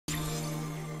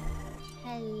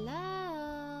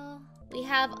Hello. We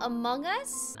have Among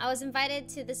Us. I was invited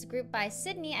to this group by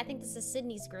Sydney. I think this is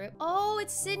Sydney's group. Oh,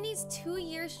 it's Sydney's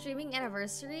 2-year streaming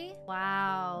anniversary.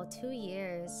 Wow, 2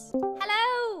 years.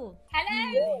 Hello.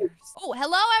 Hello. Oh,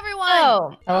 hello everyone.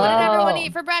 Oh, What did everyone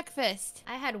eat for breakfast?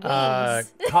 I had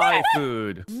wings. Thai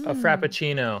food. A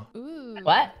frappuccino. Ooh.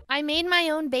 What? I made my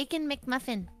own bacon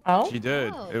McMuffin. Oh? She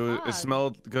did. Oh, It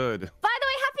smelled good. By the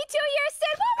way, happy 2 years, Sid.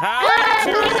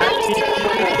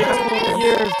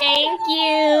 Thank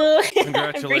you.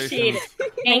 Congratulations. Appreciate it.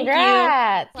 Thank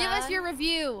Congrats. Give us your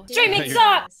review. you. Streaming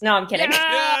sucks. No, I'm kidding.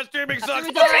 Yeah, streaming sucks.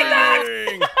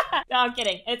 Streaming No, I'm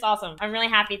kidding. It's awesome. I'm really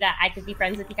happy that I could be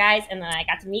friends with you guys, and then I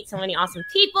got to meet so many awesome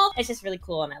people. It's just really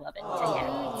cool, and I love it. So,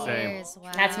 yeah. 2 Same. years.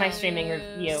 Wow. That's my streaming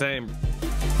review. Same.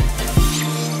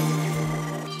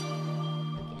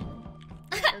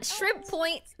 Shrimp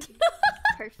points.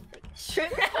 Perfect.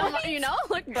 You know,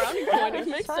 like brownie point.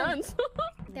 Makes sense.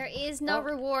 There is no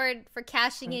reward for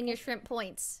cashing in your shrimp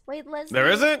points. Wait, Leslie. There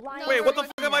isn't? No, Wait, what the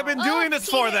fuck have I been doing this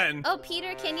for Peter. then? Oh,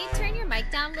 Peter, can you turn your mic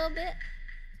down a little bit?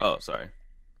 Oh, sorry.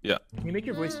 Yeah. Can you make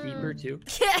your voice deeper too?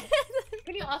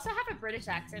 Can you also have a British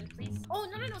accent, please? Oh,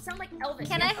 no, sound like Elvis.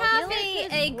 Can I have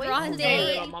a grande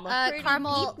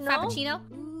caramel deep, no? frappuccino?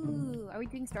 Ooh, are we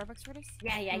doing Starbucks for this?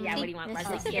 Yeah. What do you want, This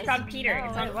Leslie? is- It's on Peter.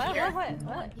 It's on Peter.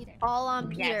 What? All on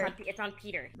Peter. Yeah, it's on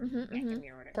Peter. Yeah, give me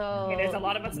your order. So, Okay, there's a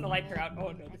lot of us in the light crowd. Oh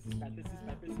no, this is bad. This is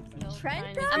bad. This is bad.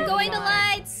 Trent? I'm going to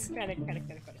lights. Panic.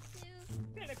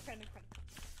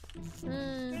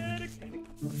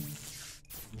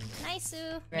 Nice,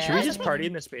 Sue. Should we just party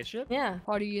in the spaceship? Yeah.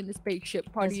 Party in the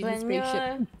spaceship. Party in the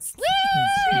spaceship. Woo!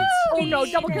 Oh no,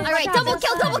 double kill. All right, double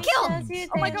kill.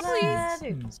 Oh my god,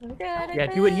 please. Yeah,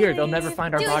 do it here. They'll never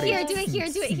find our Do it bodies. here.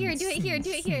 Do it here.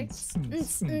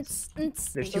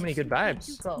 There's too many good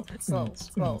vibes.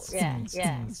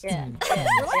 Yeah.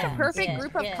 We're like a perfect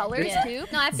group of colors too.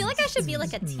 No, I feel like I should be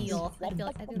like a teal. I think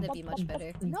that'd be much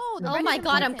better. No. Oh my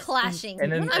god, I'm clashing.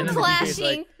 And then I'm the DJ's clashing.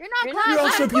 like, You're not you're clashing.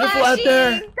 all so I'm beautiful out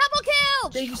there. Double kill.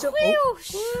 Thank you so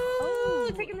much.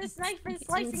 Ooh, taking this knife and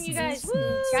slicing you guys.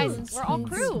 Woo! Guys, we're all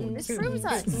crew. This proves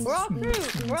us. We're all crew.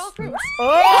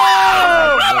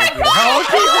 Oh! Oh my god!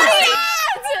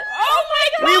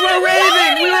 We were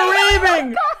raving! We were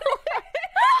raving!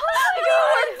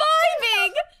 We're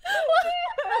vibing.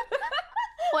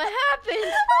 What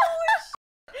happened?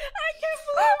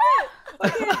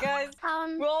 Okay, guys.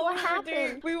 What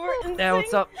happened? We were in Yeah,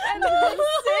 what's up? and then Sid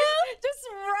just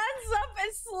runs up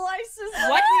and slices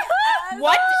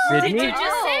What Sydney? did you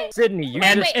just say? Sydney, you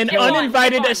Wait, an come on,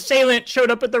 uninvited come on. assailant showed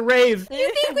up at the rave.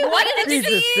 You think we wanted to Jesus,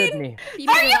 see? Sydney.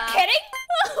 Are you kidding?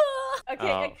 Okay,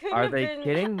 Oh. it could Are have they been...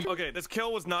 kidding? Okay, this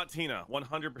kill was not Tina,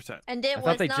 100%. And it I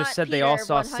thought they just said they all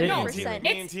saw Sydney. Me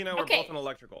Sydney. and Tina were okay. both in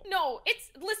electrical. No,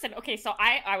 listen, okay, so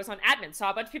I was on admin,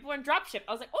 saw a bunch of people in dropship.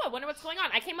 I was like, oh, I wonder what's going on.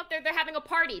 I came up there, they're having a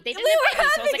party. They didn't invite me,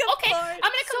 so I was like, okay, I'm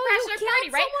gonna come crash their party,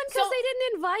 right? Because they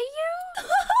didn't invite you?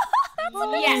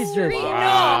 Yes. Jesus.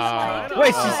 Wow. No.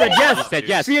 Wait, she said yes. She said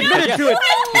yes. She admitted to it.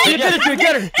 She admitted to it.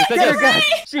 Get her. Get her, guys.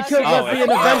 She could have been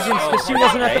a vengeance, but she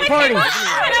wasn't at the party.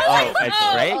 Oh,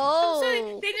 it's Ray?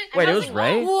 Wait, it was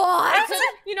Ray? What?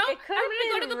 You know, I'm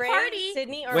gonna go to the party.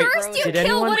 Sydney or Wait, First you did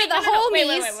kill anyone- one of the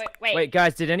homies. Wait. Wait,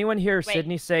 guys, did anyone hear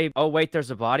Sydney say, "Oh wait,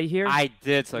 there's a body here"? I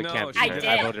did, so it No, can't be I Ray. did.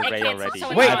 I voted It Ray can't- already.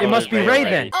 so Wait, I it must voted be Ray already.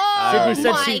 then. Oh Sydney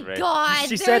said my she- god.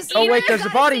 She said, there's "Oh wait, either there's a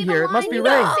guys body say the here. It must be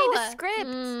line. Ray." No. Say the script.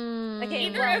 Okay,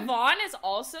 Mm. either Yvonne is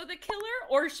also the killer,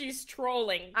 or she's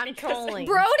trolling. I'm because- trolling.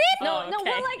 Broden? No, Oh, no, okay.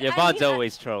 well, like Yvonne's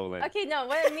always trolling. Okay, no,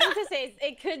 what I mean to say is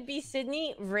it could be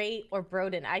Sydney, Ray, or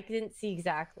Broden. I didn't see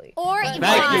exactly. Or Thank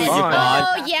Yvonne. you, Yvonne.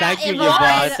 Oh, yeah, Thank you, Yvonne.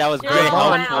 Yvonne. That was great.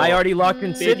 Yvonne, Wow. I already locked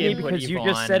in Big Sydney input, because you just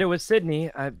Yvonne. said it was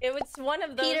Sydney. It was one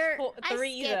of those Peter,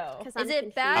 three, though. Is Is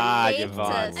it bad faith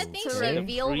Yvonne. I think to she-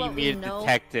 reveal what we Three-meter know?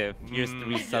 detective. Here's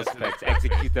 3 suspects.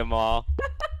 Execute them all.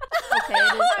 Okay,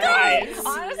 it is Guys.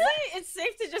 Honestly, it's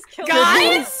safe to just kill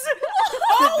Guys!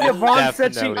 Yvonne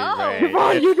said she. Definitely Ray.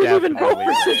 Yvonne, It's you didn't even vote definitely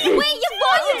for Ray. Sydney. Wait,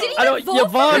 Yvonne, you didn't I don't. even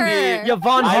vote for her.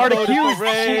 Yvonne I hard voted for accused.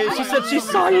 Ray. She said she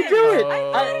saw you do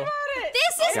it.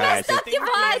 This is Guys, messed up,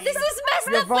 Yvonne. This is messed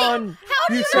up. Yvonne, Wait, how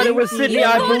do you said it was Sydney.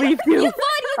 I believed you.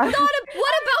 Yvonne,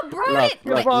 what about Broden?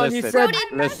 Look, Yvonne, you listen, said.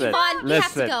 Broden, listen, Yvonne, we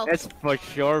have to listen. go. It's for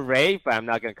sure Ray, but I'm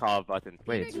not gonna call a button.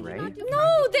 Wait, it's Ray?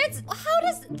 No, that's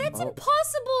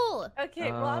impossible.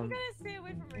 Okay, well, I'm gonna stay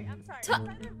away from Ray. I'm sorry. Ta-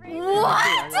 It's either Ray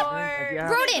What? or- Yeah.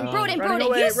 Broden, running Broden,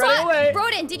 away, you saw running away.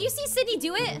 Broden, did you see Sydney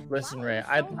do it? Listen, Ray,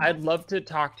 I'd love to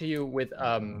talk to you with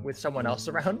someone else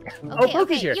around. Okay,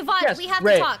 Brooke's here. Yvonne, Yes, we have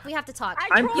Ray. to talk. We have to talk.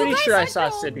 I'm told pretty you sure I guys saw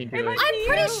told- Sydney do Am I it. I'm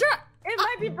pretty sure. It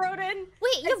might be Broden.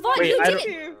 Wait, Yvonne, Wait, you I did don't-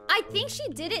 it. I think she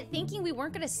did it thinking we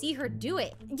weren't gonna see her do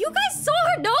it. You guys saw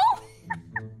her, no?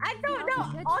 I don't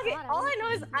know. All I know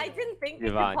is I didn't think it could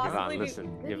Yvonne, possibly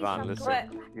listen. be. Yvonne, What?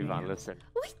 listen. Yvonne, listen.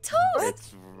 Wait,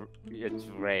 Toast. It's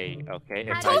Ray, okay?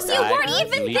 If I Toast, you die, weren't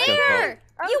even need to there.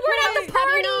 You weren't at the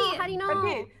party. How do you know?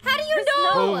 Okay. How do you Just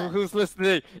know? vote. Who's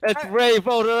listening? It's Ray,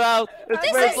 vote her out. It's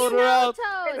This Ray, is vote her out.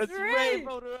 Toast. It's Ray,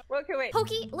 vote her out. Okay, wait.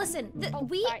 Pokey, listen.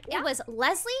 sorry, yeah? It was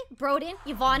Leslie, Broden,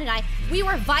 Yvonne, and I. We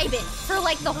were vibing for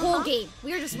like the whole game.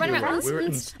 We were just running around. We were-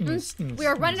 We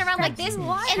were running around like this, and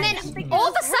then all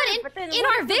of a sudden, in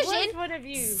our vision, One of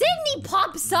you. Sydney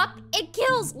pops up and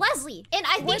kills Leslie. And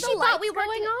I think she thought we were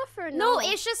going off or No, no?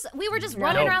 it's just we were just No,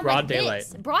 running around broad like daylight.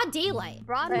 this. Broad daylight.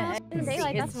 broad daylight.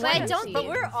 That's But I what don't- But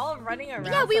we're all running around.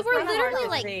 Yeah, we so it's were kinda hard literally to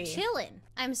like see. chilling.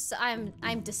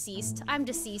 I'm deceased. I'm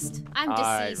deceased. I'm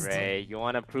Alright, deceased. Ray, you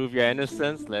want to prove your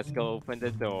innocence? Let's go open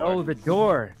the door. Oh, the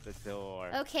door. The door.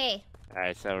 Okay.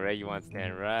 Alright, so Ray, you want to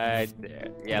stand right there.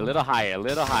 Yeah, a little higher,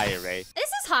 Ray. This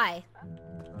is high.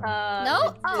 No?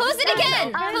 No? Close it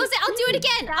again! no. Close it! I'll do it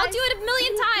again! I'll do it a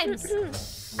million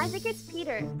times! I think it's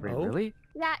Peter. Wait, Oh. really?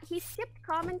 Yeah, he skipped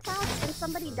comment task and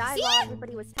somebody died See? while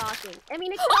everybody was talking. I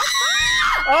mean, it's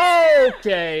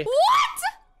Okay. What?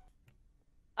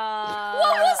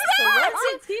 What was So that?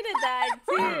 Leslie Tina died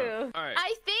too. All right.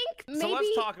 I think maybe. So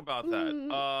let's talk about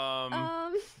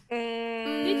that.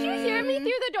 Did you hear me through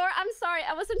the door? I'm sorry,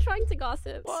 I wasn't trying to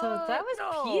gossip. So that was No,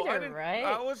 I Peter, didn't- right?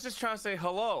 I was just trying to say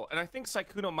hello, and I think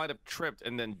Saikuno might have tripped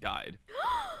and then died.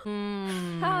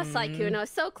 Oh, Saikuno,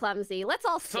 so clumsy. Let's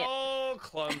all skip. So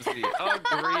clumsy. Agreed.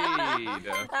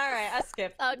 All right, I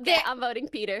skipped. Okay, I'm voting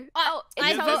Peter. Oh,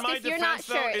 I it's vote- Toast In my if you're not defense,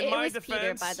 though, sure. in It my was Peter,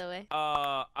 defense, by the way.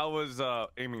 I was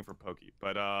aiming for Pokey,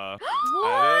 but it is what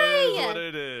Why?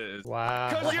 it is. Wow.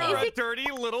 Because you're Is a it-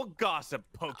 dirty little gossip,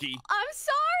 Pokey. I'm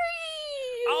sorry!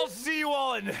 I'll see you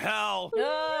all in hell.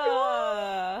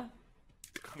 Well,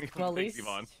 Thanks, at least.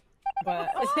 Yvonne. But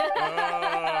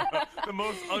The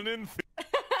most uninf.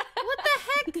 What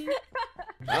the heck?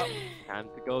 Well, time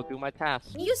to go do my task.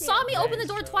 You saw me open the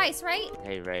door twice, right?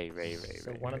 Hey, Ray.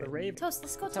 So one of the rave. Toast,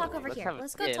 let's go talk over here.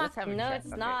 Let's go talk. Let's have a no, chat. it's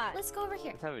Okay. not. Let's go over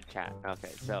here. Let's have a chat.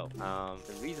 Okay, so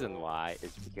the reason why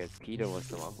is because Peter was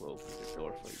the one who opened the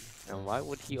door for you. And why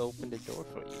would he open the door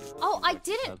for you? Oh, I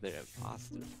didn't. Other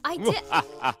imposters. I did.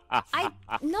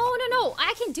 No.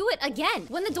 I can do it again.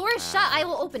 When the door is shut, I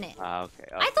will open it. Okay.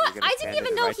 I thought you're gonna I didn't stand even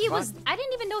in the know right he spot? was. I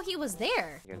didn't even know he was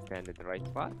there. You can stand in the right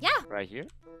spot? Yeah. Right here?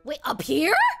 Wait, up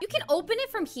here? You can open it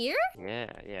from here?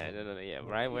 Yeah, yeah,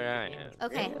 right where I am.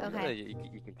 Okay, Yeah, okay.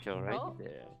 You can chill right Oh.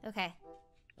 there. Okay.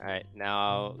 Alright,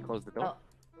 now close the door.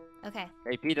 Okay.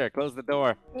 Hey, Peter, close the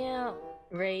door. Yeah,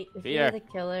 Ray, if Peter. you're the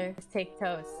killer, just take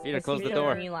Toast. Peter, 'cause close you the killed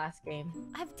door. Me last game.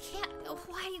 I can't.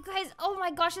 Why you guys? Oh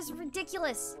my gosh, this is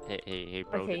ridiculous. Hey,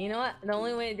 bro. Okay, you know what? The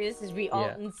only way to do this is we all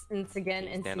Yeah. ints again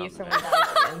and Stand see on if the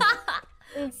someone dies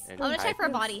again. I'm gonna check for a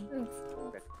body.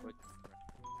 Quick.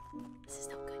 This is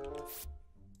no good.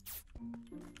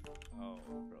 Oh,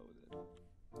 bro.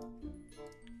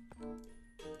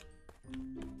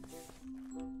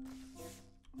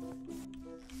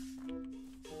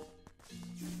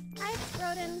 Hi,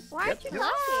 Broden. Why aren't you Hello?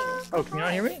 talking? Oh, can you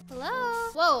not hear me? Hello.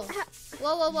 Whoa.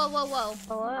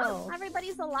 Hello.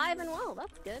 Everybody's alive and well.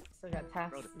 That's good. Still got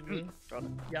tasks to do.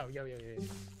 Yo.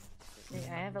 Hey,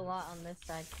 I have a lot on this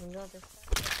side. Can we go this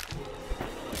side?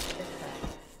 This side.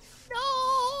 No.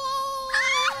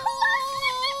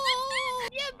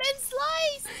 You've been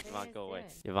sliced. Yvonne, go away.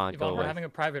 Good. Yvonne, go Yvonne, we're away. having a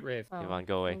private rave. Oh. Yvonne,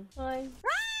 go away. Fine. I don't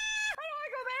want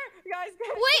to go there, guys.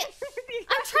 Wait,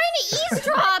 I'm trying to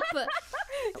eavesdrop.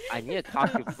 I need to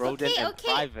talk to Broden Okay, in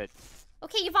okay. private.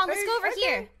 Okay, Yvonne, let's go over Okay.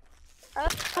 here. Oh,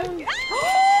 Oh, Ray!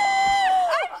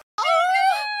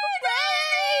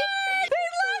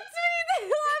 They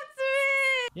left me!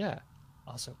 Yeah.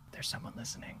 Also, there's someone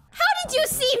listening. How did you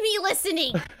see me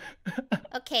listening?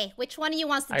 Okay, which one of you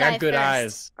wants to I die got good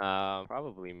first? eyes.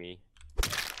 Probably me.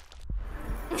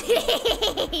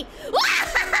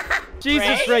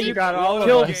 Jesus, Ray, you got all of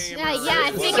killed. us. Yeah,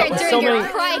 I So- figured so during your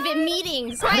many- private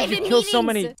meetings. How did you Private kill meetings. so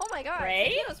many? Oh my god.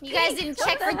 Ray? You guys didn't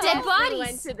check for What the dead heck? bodies. We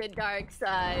went to the dark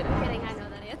side. I'm kidding, I know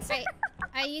that answer. Right.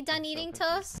 Are you done eating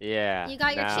toast? Yeah. You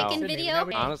got your now- chicken Sydney, video? now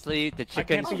we- Honestly, the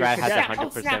chicken can't strat has a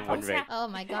forget. 100% win rate. Oh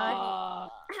my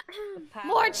god. The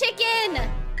More power.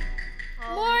 chicken!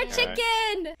 More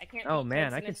chicken! I can't Oh eat man,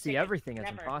 toast I and can it's see chicken. everything as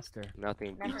Never. imposter.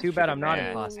 Nothing. Never. beats Too bad I'm not chicken,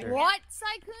 man. imposter. What,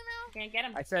 Saikuno? Can't get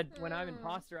him. I said when I'm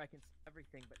imposter, I can see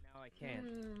everything, but now I can't.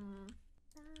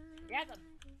 Yeah, the...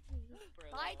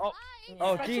 Bye, Oh. bye.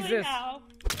 Oh Especially Jesus! now.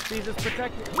 Jesus,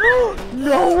 protect me.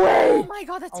 No way! Oh my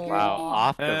god, that's scary. Wow,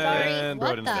 off the And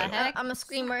What Broden's the dead. heck? I'm a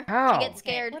screamer. How? I get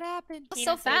scared. What happened? That's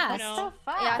so fast. So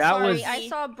Yeah, That sorry. was- I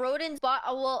saw Broden's bot.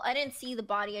 Well, I didn't see the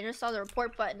body. I just saw the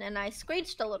report button, and I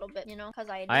screeched a little bit, you know, because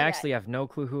I. I actually have no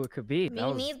clue who it could be. Me That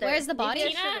was neither. Where's the body?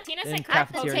 Maybe I Tina in said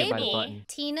cafeteria by the Pokey. button.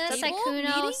 Tina, Table?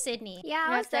 Saikuno, Meeting? Sydney. Yeah,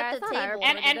 I was at the table.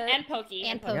 And Pokey.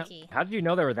 And Yep. Pokey. How did you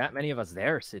know there were that many of us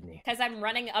there, Sydney? Because I'm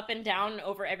running up and down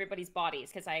over everybody's bodies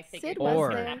because I figured Sid what's was Or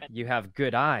gonna there. happen. you have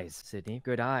good eyes, Sydney.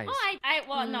 Good eyes. Oh,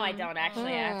 well, no, I don't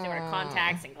actually. I have to wear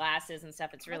contacts and glasses and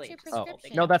stuff. It's really your just a whole prescription?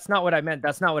 thing. No, that's not what I meant.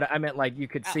 That's not what I meant. Like you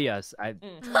could Oh. see us. Nope,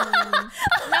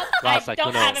 Wow, I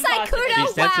don't have imposter Saikuno! vision.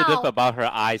 She's sensitive Wow. about her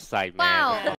eyesight, man.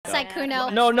 Wow, Yeah.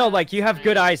 Saikuno. No, like you have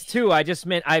good eyes too. I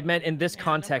meant in this Yeah, no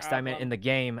context. I meant problem. in the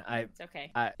game. It's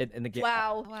okay. In the game.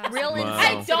 Wow. Wow. Real Wow. I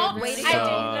insensitive. don't. Way to I do go.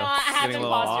 not have Getting a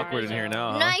little imposter awkward in vision. here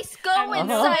now. Nice I'm going,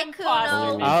 not Saikuno.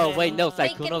 imposter. Oh wait, no,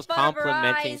 Thinking Saikuno's fun of her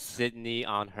complimenting eyes. Sydney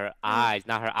on her eyes,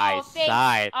 not her Oh, thanks.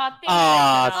 eyesight. Oh, thanks.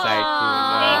 Aw, Oh,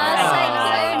 Saikuno. thanks,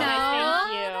 Saikuno.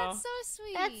 Thank you. That's so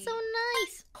sweet. That's so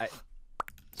nice.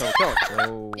 So kill her.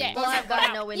 So... Yeah. Well, I've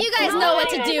got no You guys know what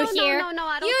to do here. No,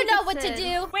 I don't You think know it's what to Sid.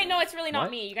 do. Wait, no, it's really not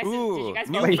What? me. You guys, Ooh, did you guys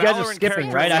new vote? Wait, you guys are Valorant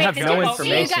skipping, right? I characters. have Wait, no did you-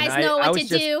 information. You guys know I what was to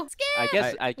just, do. I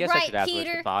guess I Right, should ask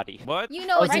Peter. the body. What? You I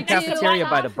know was what in to do. cafeteria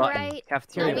by the Off, button. right?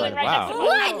 Cafeteria No, by the right button. next to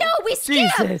What? No, we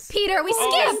skipped. Jesus. Peter, we Oh,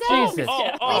 skipped. Jesus.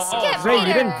 We skipped, Ray, you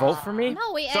Peter. didn't vote for me? No,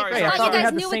 Sorry, I I thought thought you we guys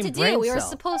had the knew what same to brain do. We were cell.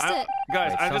 supposed to. Guys,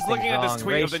 Wait, I'm just looking at this something's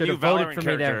tweet wrong. of the Ray new should've voted Valorant for me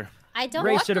there. character. I don't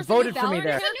Ray want should have There's a voted new for me Valorant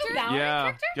there. character?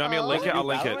 Yeah. Do you want me to link it? I'll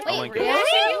link it. I'll Wait, link really? it.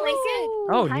 Yeah, you link it.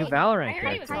 Oh, Hi. new I Valorant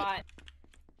heard he was character. hot.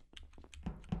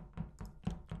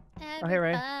 Oh, hey,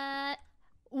 Ray.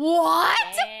 What?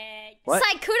 Yeah. What?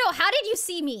 Saikuno, how did you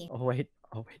see me? Oh wait.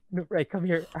 No, Ray, come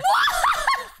here. Yvonne,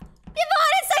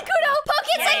 it's Saikuno!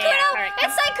 Pokey, it's Yeah, Saikuno! alright.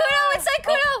 It's Saikuno! It's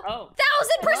Saikuno! Oh.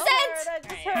 1000%!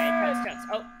 Alright,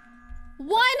 oh.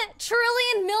 1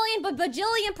 trillion million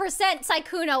bajillion percent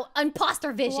Saikuno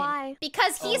imposter vision. Why?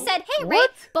 Because he said, hey, Ray, What?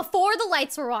 before the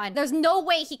lights were on. There's no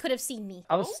way he could have seen me.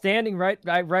 I was standing right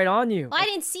on you. I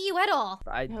didn't see you at all.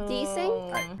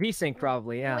 Desync? Desync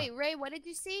probably, yeah. Wait, Ray, what did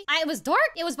you see? It was dark.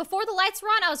 It was before the lights were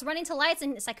on. I was running to lights,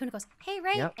 and Saikuno goes, hey,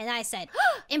 Ray. Yep. And I said,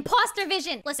 imposter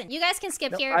vision. Listen, you guys can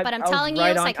skip No, here, but I'm I was telling you,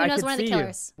 right on- I Saikuno's could one of the see you.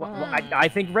 killers. Well, I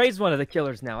think Ray's one of the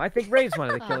killers now. I think Ray's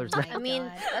one of the Oh killers my now. I mean,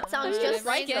 God. that sounds Ray, just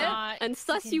like Ray's it. not. And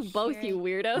sus can you hear both, it. you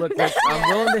weirdo. Look, I'm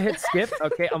willing to hit skip.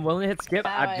 Okay, I'm willing to hit skip.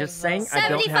 I'm just saying I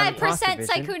don't have imposter 75%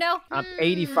 vision. Saikuno. I'm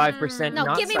 85% No,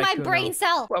 not give me my Saikuno. brain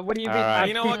cell. What do you mean? Alright. I'm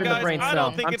You know what, keeping the guys? brain I cell.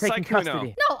 don't think I'm it's taking Saikuno.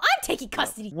 custody. No, I'm taking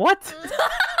custody. What?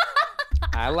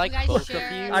 I like You guys both of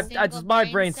share you. a I single just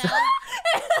my brain cell.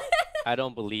 I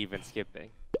don't believe in skipping.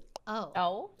 Oh.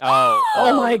 Oh. Oh.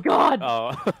 Oh my god.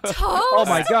 Oh. Toast? Oh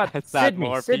my god. That's not Sydney,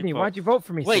 more Sydney, people. why'd you vote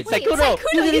for me? Wait, Sydney? Saikuno,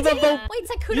 you didn't even vote. Wait,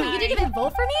 Saikuno, you didn't even vote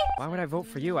for me? Why would I vote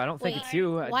for you? I don't think Wait, it's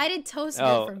you. Why did Toast vote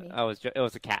Oh, for me? it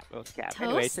was a cat. It was a cat.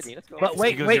 Anyway, Toast? Sydney, let's go. But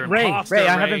wait, because you're Ray, imposter, Ray,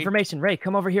 I have Ray. information. Ray,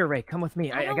 come over here, Ray. Come with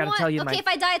me. I don't gotta want- tell you okay, my. if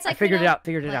I die, it's I Saikuno. figured it out.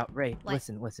 Figured it What? out. Ray, What?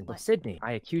 listen. What? Sydney,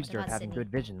 I accused What her of about having Sydney?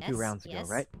 good vision 2 Yes, rounds ago, yes,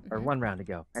 right? Or mhm. 1 round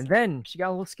ago. And then she got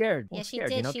a little scared. Yeah, she scared,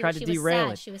 did. you know, She tried to was derail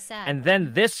sad. it. She was sad. And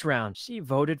then this round, she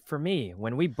voted for me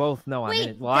when we both know I'm Wait,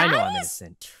 innocent. Well, I know I'm that is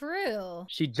innocent. true.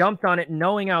 She jumped on it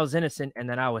knowing I was innocent, and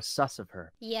then I was sus of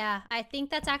her. Yeah, I think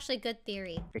that's actually a good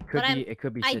theory. It could But be. It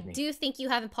could be I Sydney. do think you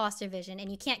have imposter vision,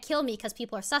 and you can't kill me because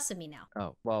people are sus of me now.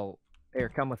 Oh well. Here,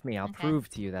 come with me. I'll Okay. prove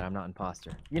to you that I'm not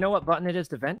imposter. You know what button it is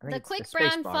to vent? I think The it's quick space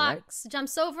brown bar, right? fox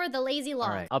jumps over the lazy log.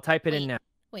 All right, I'll type it in Wait. now.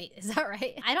 Wait, is that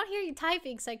right? I don't hear you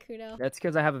typing, Saikuno. That's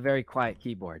because I have a very quiet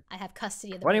keyboard. I have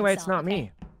custody of the Well, anyway, brain it's cell, not okay.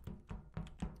 me.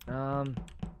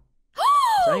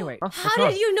 So anyway, oh, How what's did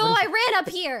wrong? you know What I ran up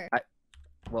here?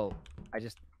 Well, I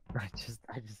actually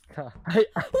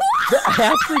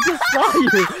just saw you.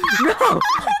 No,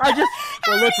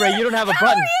 well, look, Ray, you don't have a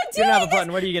button. You don't have a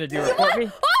button. What are you gonna do? Report me?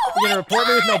 Oh, You gonna report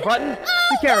me with no button?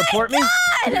 You can't report me.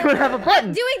 You don't have a button.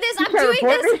 I'm doing this. You I'm can't doing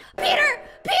report this. me? Peter!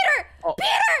 Oh.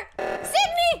 Peter!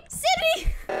 Sydney!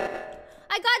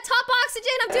 I got top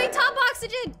oxygen. I'm doing top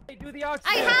oxygen. Hey, do the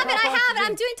oxygen. I have it.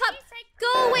 I'm doing top. Go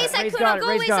away, Ray's Saikuno. got it, Go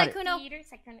Ray's away, got it. Saikuno. Peter,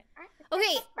 second.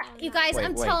 Okay, you guys, Wait,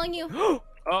 I'm wait. telling you.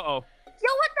 Uh-oh. Yo,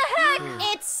 what the heck?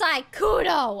 It's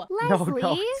Saikuno. Leslie?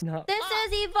 No, it's not. This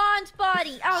is Yvonne's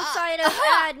body outside of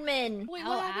admin. Wait,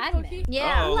 Oh, what happened, admin. Pokey?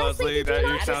 Yeah. Oh, Leslie, did that you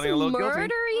you're not sounding a just little guilty.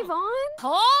 murder Yvonne?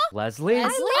 Huh? Leslie?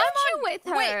 Leslie? I left you with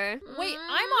her. Wait,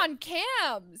 I'm on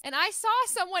cams, and I saw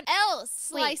someone else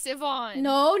slice Yvonne.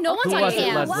 No, no one's Who on was it,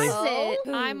 cam. Leslie? Was it?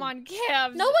 I'm on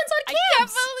cams. No one's on I can't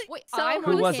cams. believe. Wait, So I'm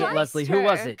Who on was it, cams. Leslie? Who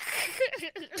was it?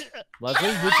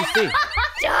 Leslie, who'd you see?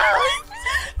 Toast!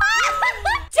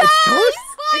 It's Toast?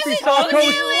 She saw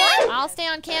Toast. I'll stay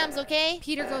on cams, okay?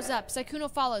 Peter goes up. Sykkuno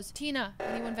follows. Tina,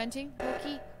 anyone venting?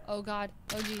 Pokey? Oh God.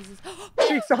 Oh Jesus.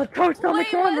 She saw Toast on the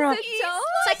camera.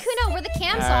 Sykkuno, were the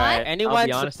cams Alright, on?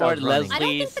 anyone honest, support I was running. I don't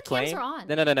think Leslie's the cams claim?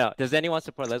 are on. No. Does anyone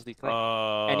support Leslie's claim?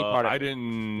 Any part of I it?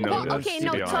 didn't Well, notice. okay, to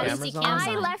no, be Toast, honest. Cameras on.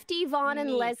 I left Yvonne and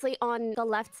Me. Leslie on the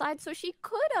left side, so she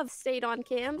could have stayed on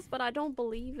cams, but I don't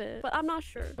believe it. But I'm not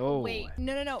sure. Oh. Wait,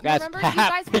 no. Guys, Remember, you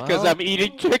guys. because I'm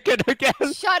eating chicken again.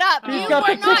 Shut up. He's You got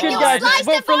were the not. chicken, You guys. sliced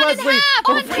Vote for Yvonne in Leslie. half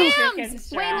Vote on for-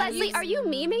 cams. Wait, Leslie, are you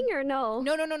memeing or no?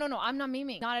 No. I'm not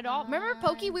memeing. Not at all. Remember,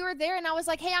 Pokey? We were there, and I was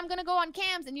like, "Hey, I'm gonna go on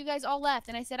cams," and you guys all left,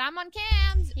 and I said, "I'm on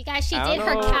cams." You guys, she I did don't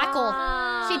her know.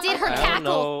 cackle. She did her I don't cackle.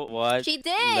 know what She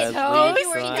did. Leslie Toast.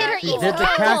 She did her She evil did the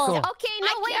cackle. cackle. Okay, no,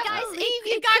 wait, guys, You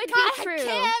it got could caught be on true.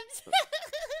 cams.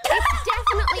 It's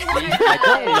definitely one I of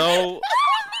don't you. know.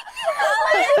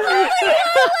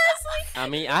 I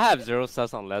mean, I have 0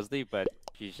 sus on Leslie, but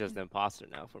she's just an imposter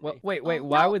now for Well, me. wait.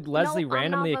 Why would no, Leslie I'm not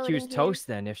randomly voting accuse here. Toast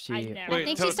then if she? I I think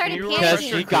she Toast, started can you Because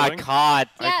panicking. she got caught.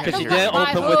 Yeah, Because she the- didn't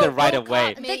My open with it vote right caught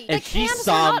away. me. The If she cams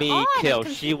saw were not me on. kill,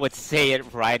 she would say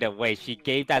it right away. She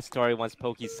gave that story once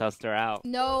Pokey sussed her out.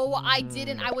 No, I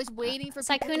didn't. I was waiting for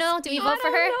people to Sykkuno, do we speak. vote for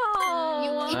her? You-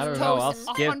 I it's don't know. I'll Toast,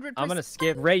 skip. 100%. I'm gonna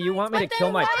skip. Ray, you want me to But kill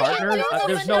then my why did you partner? do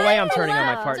There's the no way I'm night turning on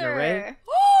my partner, Ray.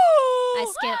 I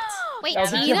skipped. Wait, That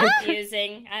was a Tina? joke.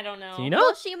 Confusing. I don't know. Tina?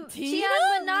 Well, she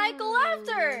had maniacal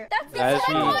laughter. That's That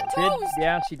She she- did.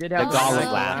 Yeah, she did have The Gollum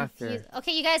maniacal laugh. laughter.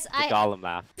 Okay, you guys, The Gollum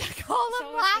laugh.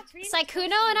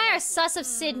 Sykkuno and I are sus of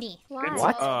Sydney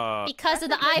What? because of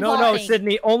the No, eyeball no, thing.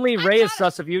 Sydney. Only Ray is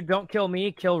sus of you. Don't kill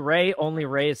me. Kill Ray. Only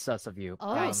Ray is sus of you.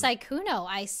 Oh, Sykkuno,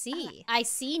 I see. I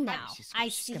see now. I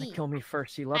She's gonna see. kill me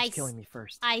first. She loves killing me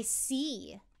first. I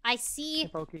see. I see. Hey,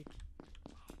 Pokey.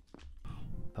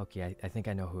 Pokey, I think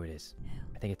I know who it is.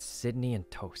 I think it's Sydney and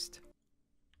Toast.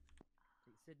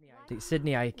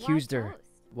 Sydney, I accused her.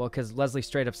 Well, because Leslie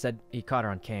straight up said he caught her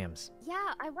on cams. Yeah,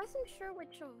 I wasn't sure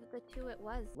which of the two it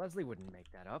was. Leslie wouldn't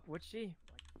make that up, would she?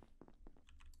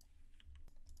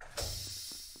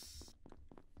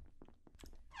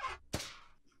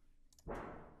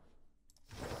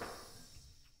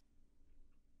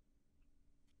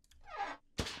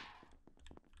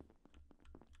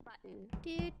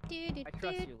 I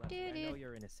trust you, Leslie. I know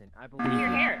you're innocent. I believe Your you.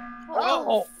 hair.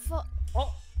 Oh,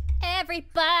 Oh.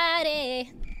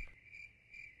 Everybody.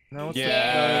 No, it's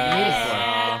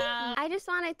Yeah. I just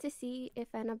wanted to see if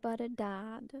anybody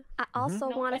died. I also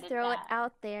want to throw it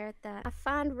out there that I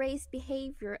find Ray's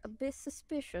behavior a bit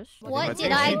suspicious. What But did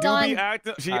she I do be done?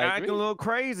 acting- She I acting agree. a little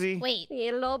crazy. Wait,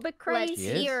 You're a little bit crazy. She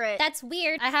is? Hear it. that's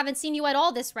weird. I haven't seen you at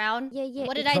all this round. Yeah.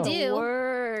 What did it's I the do?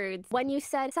 Words. When you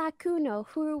said Sykkuno,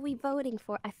 who are we voting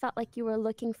for? I felt like you were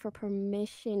looking for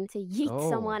permission to yeet Oh.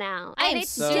 someone out. I am and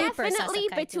it's super sus of definitely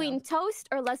Sykkuno. between Toast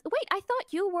or Leslie. Wait, I thought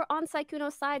you were on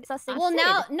Sykkuno's side sussing Well, Sid.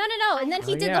 now, no. And then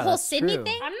he Oh, did yeah, the whole that's Sydney true.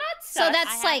 thing. I'm not So sus. that's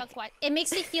I have like, a que- it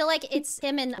makes me feel like it's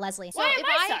him and Leslie. Why am if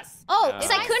I I- sus? Oh, No. If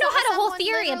I Sykkuno saw had a whole someone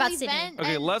theory about literally Sydney. vent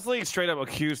Okay, and- Leslie straight up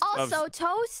accused Also, of.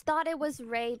 Toast thought it was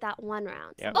Ray that one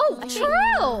round. Yeah. Oh,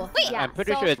 true. Wait, Yeah, I'm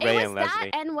pretty so sure it's Ray it and was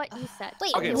Leslie. that and what you said.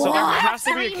 wait, Okay, what? so there What? has to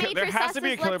be Three a major there has to be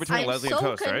a sussers, killer let's- between I'm Leslie so and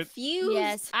Toast, right? confused.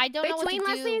 Yes, I don't know what to Between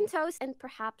Leslie do. and Toast and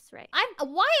perhaps Ray.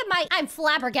 I'm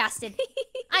flabbergasted.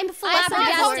 I'm I saw it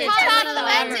flabbergasted. come out of the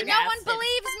Flabbergasted. vents and no one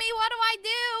believes me. What do I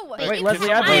do? Wait,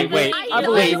 Leslie, I believe. Wait, I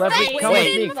believe. Leslie, wait, come with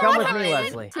me. wait. Come with me,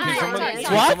 Leslie. Can someone- Sorry,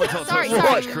 can What? someone tell Sorry, Toast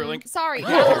sorry. what's curling? Sorry, I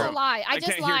that was can't a lie. I I just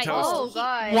can't hear lied. Toast. Oh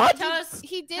god. What? Toast.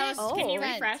 He did. Toast, can you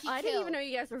vent. refresh? He I didn't killed. even know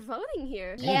you guys were voting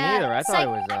here. Me neither. I thought it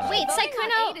was. Wait, Voting on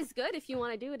Sykkuno. 8 is good if you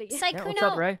want to do it again. Yeah, what's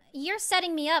up, Ray? You're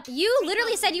setting me up. You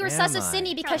literally said you were Am sus of I?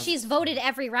 Sydney because she's voted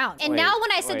every round. And Wait, now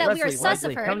when I said wait. that we were Leslie, sus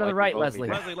Leslie, of come to her, the right, Leslie,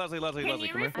 Leslie. Leslie, Can come you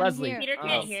here. refresh? Leslie, here. Peter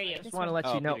can't hear you. just want to let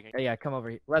Oh, you know. Peter. Yeah, come over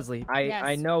here, Leslie. I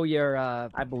Yes. know you're.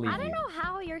 I believe I don't you. know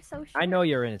how you're so sure. I know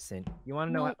you're innocent. You want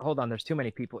to know? No. Hold on. There's too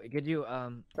many people. Could you?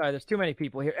 Sorry. There's too many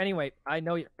people here. Anyway, I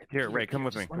know you're. Here, Ray, come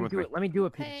with just me. Let Come me with do me. it. Let me do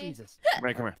it, Peter. Hey. Jesus.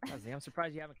 Ray, come here. Leslie, I'm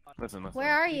surprised you haven't. Listen.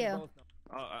 where are You you? both know.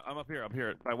 I'm up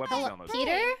here by weapons Hello, download.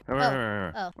 Peter?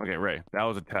 Oh. Okay, Ray, that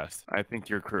was a test. I think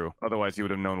you're crew. Otherwise, you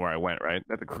would have known where I went, right?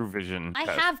 That's a crew vision I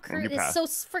test, have and crew. you It's passed. so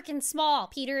freaking small,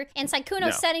 Peter. And Sykkuno's No.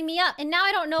 setting me up. And now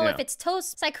I don't know No. if it's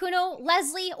Toast, Sykkuno,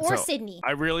 Leslie, or So, Sydney.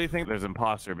 I really think there's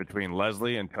imposter between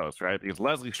Leslie and Toast, right? Because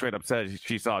Leslie straight up said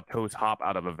she saw Toast hop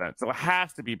out of a vent. So it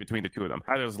has to be between the two of them.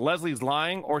 Either it's Leslie's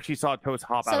lying or she saw Toast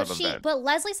hop out of a vent. But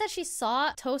Leslie said she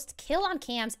saw Toast kill on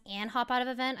cams and hop out of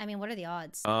a vent. I mean, what are the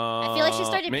odds? I feel like she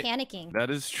started panicking. That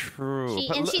is true.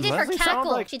 She did her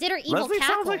cackle. She did her evil Leslie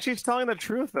cackle. sounds like she's telling the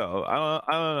truth, though. I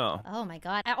don't know. Oh my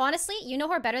god. Honestly, you know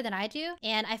her better than I do,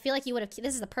 and I feel like you would have.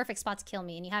 This is the perfect spot to kill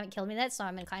me, and you haven't killed me yet, so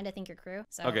I'm gonna kind of think you're crew.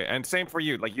 So. Okay, and same for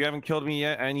you. Like, you haven't killed me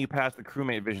yet, and you passed the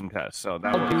crewmate vision test, so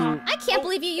that was... I can't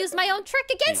believe you used my own trick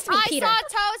against me, Peter. I saw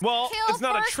Toast Well, kill it's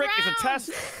not a trick, round. it's a test.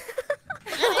 And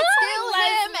it's still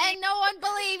him, and no one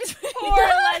believes me. Poor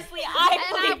Leslie. I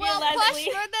and I will push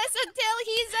for this until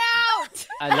he's out.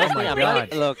 Leslie, I'm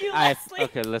not, look, Leslie.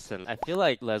 okay, listen. I feel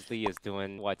like Leslie is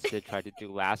doing what Sid tried to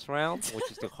do last round,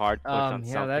 which is to hard push on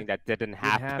something that didn't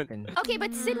happen. Okay,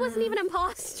 but Sid wasn't even an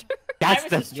imposter. That's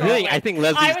the thing. I think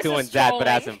Leslie's doing that, but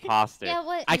as imposter. Yeah,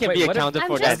 what? I can be accounted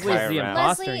for that Leslie's the imposter and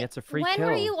Leslie, gets a free when kill.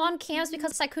 were you on cams?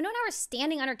 Because Sykkuno and I were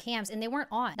standing under cams, and they weren't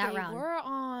on that round. They were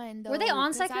on. Were they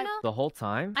on, Sykkuno? The whole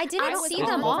time? I didn't see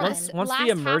them on. Once the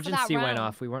emergency went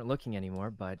off, we weren't looking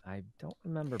anymore, but I don't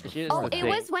remember before. Oh, it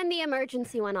was when the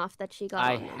emergency went off that she got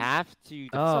I on. have to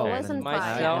defend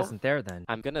myself. I wasn't there then.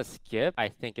 I'm gonna skip. I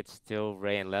think it's still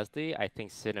Ray and Leslie. I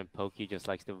think Sid and Pokey just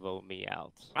likes to vote me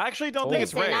out. I actually don't think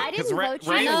it's Ray. I didn't vote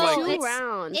you Ray in 2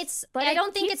 rounds. But I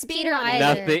don't think it's Peter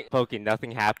either. Nothing, Pokey,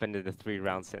 nothing happened in the 3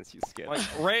 rounds since you skipped.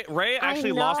 Like, Ray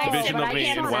actually lost the vision of me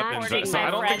in weapons, so I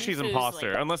don't think she's who's,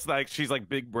 imposter, like... unless like she's like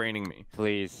big braining me.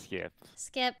 Please skip.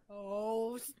 Skip.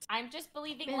 Oh, I'm just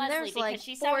believing Man, Leslie there's because like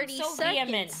she sounds 40 so seconds.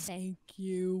 vehement. Thank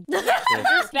you.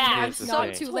 I'm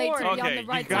so too late to be on the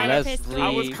right side of history. I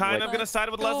was kind of gonna side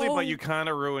with Leslie, but you kind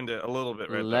of ruined it a little bit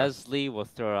right there. Leslie will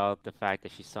throw out the fact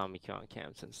that she saw me kill on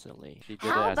cams instantly. She did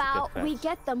How it as a about we defense.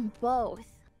 get them both?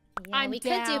 Yeah, we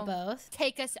could do both.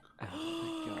 Take us.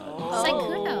 Oh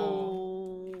Sykkuno.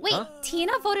 Wait,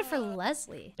 Tina voted for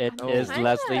Leslie. It is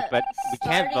Leslie, but we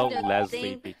can't vote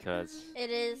Leslie because it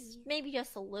is maybe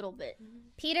just a little bit.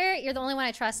 Peter, you're the only one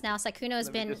I trust now. Sykkuno has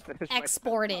been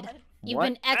exported. You've What?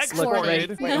 been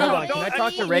exported. Look, wait, hold on. Can I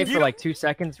talk to Ray for like 2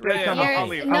 seconds? Ray, come on. I'll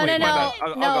leave. No,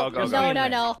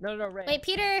 Ray. Wait,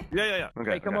 Peter. Yeah. Okay.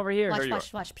 Ray, come over here.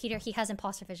 Watch. Peter, he has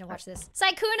imposter vision. Watch this.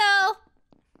 Sykkuno!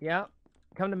 Yeah.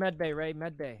 Come to medbay, Ray.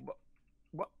 Medbay.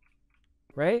 What?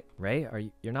 Ray,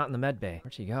 you're not in the medbay.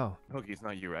 Where'd she go? Pokey, it's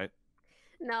not you, right?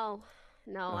 No,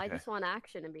 I Okay. just want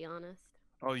action, to be honest.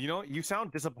 Oh, you know, you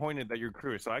sound disappointed that you're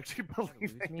crew, so I actually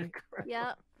believe that you're crew.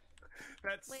 Yep.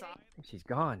 That's I think she's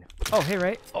gone. Oh, hey,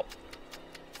 Ray. Oh.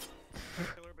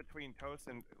 Between Toast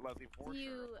and Leslie for You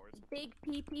sure, of course. big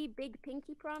pee-pee, big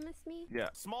pinky promise me? Yeah,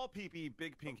 small pee-pee,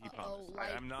 big pinky promise.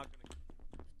 I'm not gonna...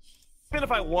 Even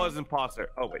if I was imposter.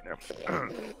 Oh, wait, no.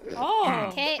 Oh.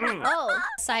 Okay.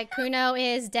 Sykkuno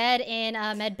is dead in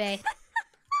medbay.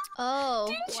 Oh.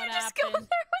 What happened?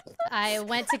 I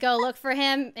went to go look for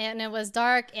him, and it was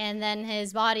dark, and then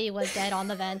his body was dead on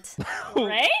the vent.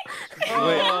 Right?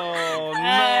 Oh,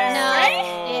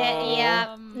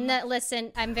 Yeah. No,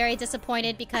 listen, I'm very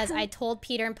disappointed because I told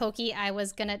Peter and Pokey I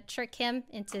was gonna trick him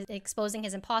into exposing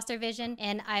his imposter vision,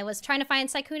 and I was trying to find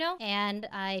Sykkuno, and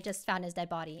I just found his dead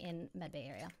body in medbay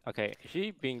area. Okay, is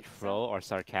she being troll or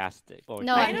sarcastic? Or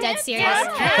No, I'm dead serious. I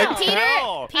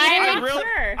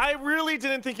really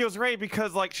didn't think it was Ray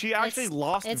because like she actually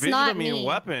lost vision of me in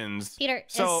weapons. Peter,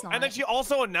 and then she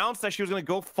also announced that she was gonna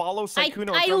go follow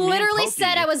Sykkuno. I literally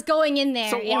said I was going in there,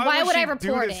 so and why would I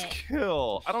report this it?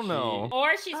 Kill? I don't know.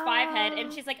 Or she's 5-head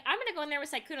and she's like, I'm gonna go in there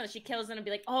with Sykkuno. She kills him and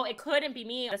be like, oh, it couldn't be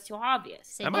me. That's too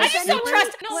obvious. I just don't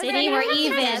trust. Sydney, we're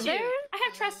even. I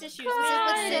have trust issues.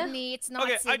 Sydney, it's not.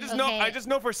 Okay, Sydney. I just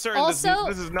know for certain this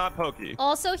is not Pokey.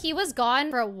 Also, he was gone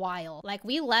for a while. Like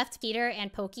we left Peter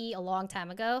and Pokey a long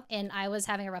time ago, and I was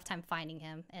having a rough time finding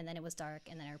him. And then it was dark,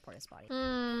 and then I reported his body.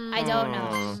 I don't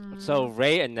know. So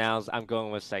Ray announced I'm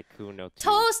going with Sykkuno.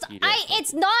 Toast,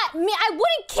 it's not me. I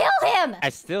wouldn't kill him. I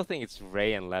still think it's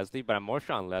Ray and Leslie, but I'm more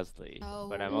sure on Leslie.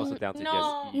 But I'm also down to just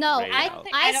eat Ray out.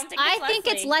 I think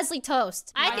it's Leslie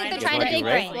Toast. I think they're trying to big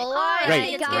brain. Well,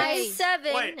 Ray. guys,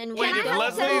 7 and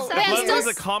Leslie's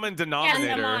a common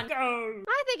denominator.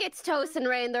 I think it's Toast and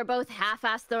Ray, and they're both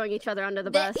half-ass throwing each other under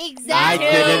the bus. Exactly. I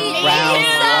did it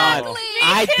round 1.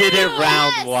 I did it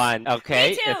round 1.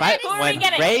 Okay, when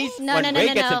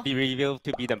Ray gets to be revealed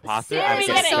to be the imposter, I'm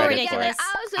getting credit for it.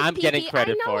 I'm getting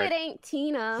credit for it. I know it ain't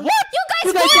Tina. What?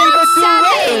 You guys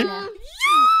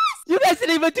You guys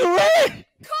didn't even do Ray.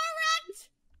 Correct.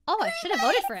 Oh, I should have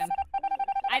voted for him.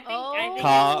 I think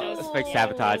Call fake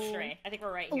sabotage. I think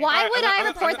we're right here. Why would I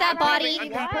report that body?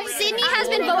 Sydney has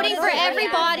been voting for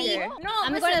everybody. No,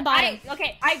 I'm gonna go to the bottom.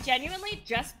 I genuinely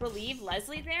just believe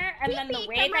Leslie there, and then the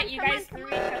way that you guys threw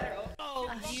each other over. Oh,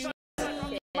 you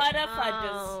mudda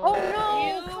fudges. Oh no!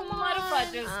 You mudda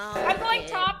fudges. I'm going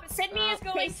top. Sydney is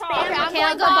going top. Okay,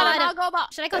 I'll go bottom. I'll go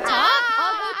bottom. Should I go top?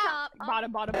 I'll go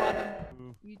top. Bottom.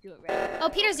 You do it right. Oh,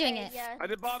 Peter's doing it. Yeah. I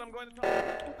did bottom. Going to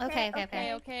top. Okay.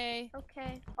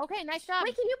 Okay, nice job.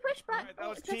 Wait, can you push button? Alright, that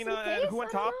was just in Tina, and case? who went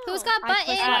I don't top? know. Who's got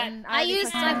button? I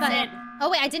used pushed my button. button. Oh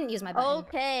wait, I didn't use my button.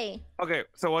 Okay. Okay,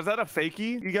 so was that a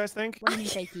fakie? You guys think? What do you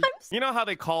mean fakey? You know how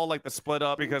they call like the split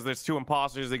up because there's 2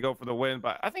 imposters, they go for the win.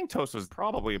 But I think Toast was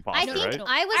probably imposter, I think right?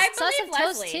 I was I sus of believe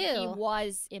Toast Leslie. He too.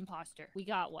 was imposter. We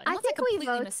got one. I Unless think we completely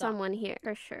vote missed up. someone here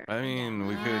for sure. I mean,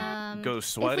 we could go If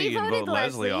sweaty we and voted vote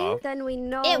Leslie off. then we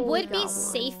know It we would be got one.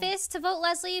 safest to vote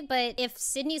Leslie, but if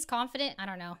Sydney's confident, I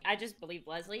don't know. I just believe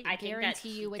Leslie. I guarantee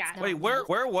you it's not. Wait,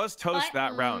 where was Toast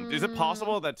But- that round? Is it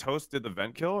possible that Toast did the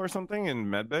vent kill or something in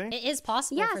medbay? It is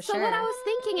possible Yeah, for so sure. what I was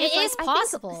thinking It is, like, is I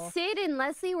possible. think Sid and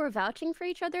Leslie were vouching for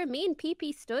each other. Me and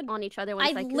PP stood on each other when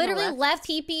I Sykkuno literally left. left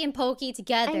PP and Pokey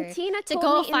together And Tina to told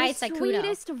go me fight in the Sykkuno.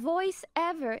 sweetest voice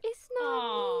ever. It's not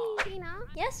Aw. me, Tina.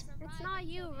 Yes, It's not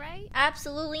you, right?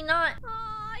 absolutely not.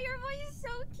 Aw, your voice is so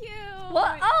cute.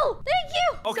 What? Oh, thank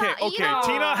you. Okay, So, okay. know,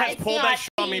 Tina has it's pulled not that shit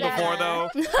on me Tina. before, though.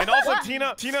 And also,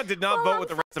 Tina did not Well, vote I'm with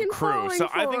the rest of fucking crew, so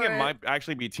I think it falling for might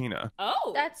actually be Tina.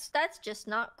 Oh. That's just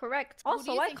not correct. Who do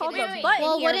Also, you I think called it the is? button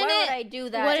Well, here. wouldn't Why it- would I do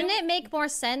that? Wouldn't it make more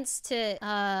sense to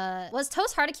was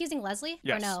Toast hard accusing Leslie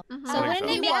Yes. or no? Mhm. So I think wouldn't so. it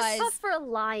He make was. But for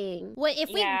lying. What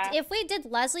Yeah. if we did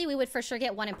Leslie, we would for sure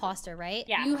get one imposter, right?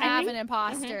 Yeah. You I have think- an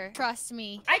imposter. Trust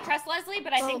me. I trust Leslie,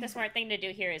 but I think the smart thing to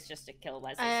do here is just to kill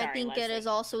Leslie. I Sorry, think Leslie. it is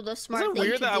also the smart Is it thing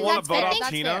weird to that I do. want That's to vote fair. off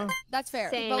That's Tina? fair. That's fair.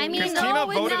 Same. But I mean, Because no, Tina no,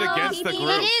 voted against the it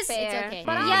group. is. Fair. It's okay.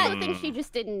 But I Yeah, also think she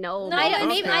just didn't know. No, I it's don't,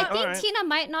 maybe okay, I think alright. Tina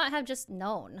might not have just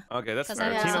known. Okay, that's 'Cause fair.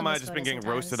 I was Tina on might have this just been vote getting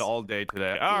sometimes. roasted all day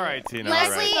today. All right, Tina.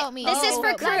 Leslie, all Vote me. this is for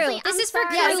Vote crew. Leslie, This I'm is for sorry.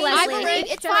 crew, Yes, I Leslie. believe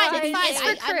it's fine. It's fine. It's for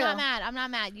I'm crew. not mad. I'm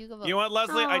not mad. You can vote. You know what,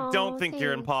 Leslie? I don't Oh, think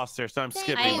you're thanks. imposter, so I'm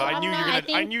skipping. I- But I I'm knew not. I I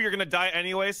think- knew you're gonna die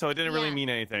anyway, so it didn't really Yeah. mean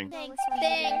anything.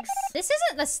 Thanks. This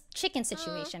isn't the chicken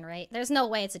situation, right? There's no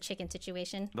way it's a chicken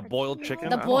situation. The boiled chicken.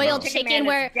 The I don't boiled know. Chicken chicken Man is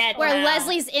where dead where now.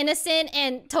 Leslie's innocent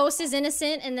and Toast is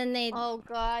innocent, and then they. Oh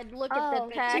God, look at Oh,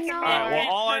 the pack. no. All right. Well,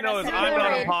 all I know is I'm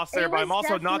not an It imposter, but was I'm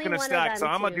also not definitely gonna one of stack, so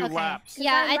them I'm gonna two. do Okay. laps.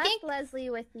 Yeah, I left think. Leslie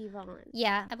with Yvonne.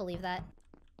 Yeah, I believe that.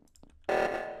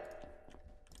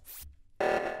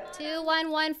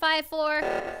 21154.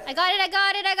 I got it. I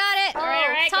got it. I got it. All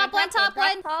right, top go, one. Top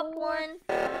one. Top 1,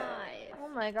 5.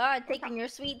 Oh my God, taking your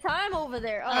sweet time over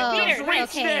there. Oh, Peter, okay.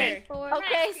 okay.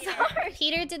 Okay, sorry.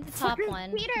 Peter did the top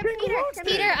one. Peter,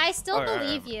 Peter, I still All right,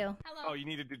 believe you. Oh, you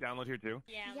need to do download here too?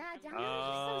 Yeah. Yeah, Oh,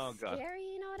 download is so God. scary,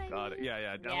 you know what I Got mean? it.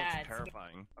 Yeah, download's Yeah, it's-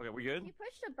 terrifying. Okay, we good? If you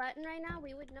push the button right now,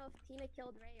 we would know if Tina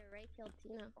killed Ray or Ray killed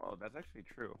Tina. Oh, that's actually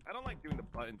true. I don't like doing the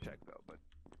button check though, but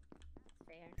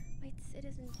Fair. Wait, Sid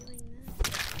isn't doing this.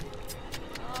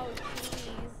 Oh,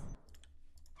 jeez.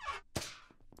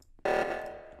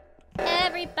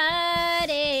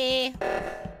 Everybody.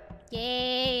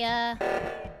 Yeah.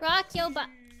 Rock your butt.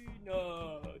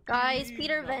 Guys,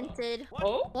 Peter vented.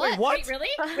 Oh, What? what? Wait, really?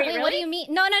 Wait, what do you mean?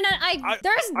 No.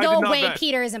 There's I no did not way vent.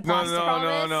 Peter is imposter.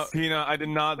 No, Tina, I did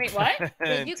not. Wait, what?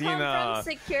 Did you come Tina. from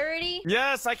security?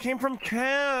 Yes, I came from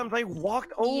camp. I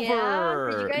walked over.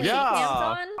 Yeah? Did you guys yeah. keep cams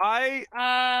on?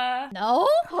 I No?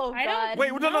 Oh I don't- God.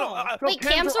 wait. No. Wait,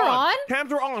 cams are on?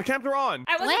 Cams are on. Cams are on.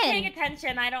 I wasn't When? paying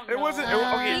attention. I don't know. It wasn't.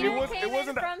 Okay, Peter it was. came It wasn't.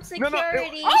 in that- from No,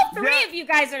 security. All three Yeah. of you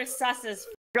guys are sus as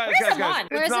Guys, Where's guys. Amon? It's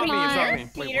Where's not me. It's not Amon? me.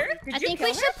 Wait, Peter? what? Did I you think kill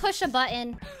we her? should push a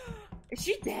button. Is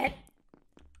she dead?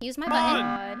 Use my Come button.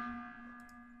 on.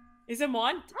 Is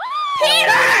Amon?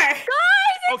 Peter!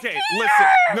 Okay, listen.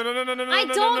 No. I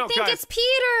don't think guys. it's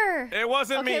Peter. It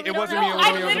wasn't Okay, me. we It don't wasn't know. me. It No,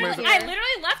 wasn't I me. It wasn't me.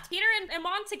 literally left Peter and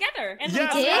Amon together. And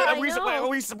Yes, did? yeah, I we know.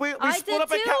 split I up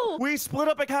did at too. we split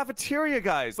up at cafeteria,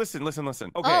 guys. Listen.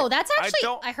 Okay. Oh, that's actually.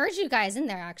 don't- I heard you guys in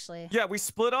there actually. Yeah, we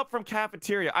split up from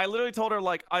cafeteria. I literally told her,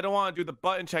 like, I don't want to do the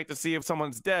button check to see if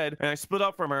someone's dead. And I split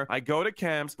up from her. I go to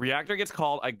camps. Reactor gets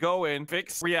called. I go in,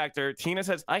 fix reactor. Tina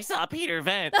says, I saw Peter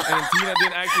vent. And Tina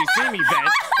didn't actually see me vent.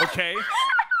 Okay?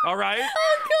 All right?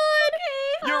 Oh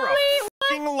God. You're a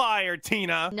fucking liar,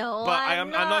 Tina. No, but I'm I'm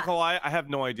not not. gonna lie. I have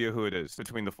no idea who it is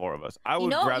between the four of us. I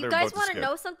would You rather guys vote to want to skip.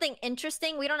 know something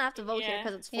interesting? We don't have to vote here Yeah.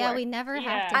 because it's 4. Yeah, we never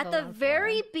have to. At vote the on four.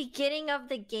 very beginning of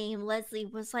the game, Leslie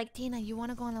was like, Tina, you want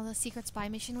to go on a little secret spy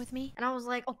mission with me? and I was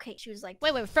like, okay. She was like,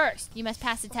 Wait, first, you must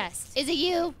pass the test. Is it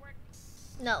you?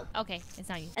 no. Okay, it's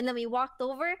not you. And then we walked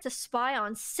over to spy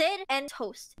on Sid and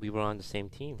Toast. We were on the same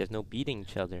team. There's no beating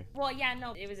each other. Well, yeah,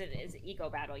 no, it was an ego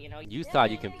battle, you know. You thought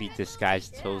you can beat this guy's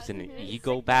toes in an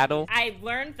ego battle? I've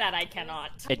learned that I cannot.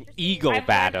 An ego I've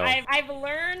battle. I've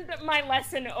learned my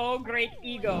lesson. Oh, great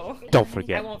ego. Don't I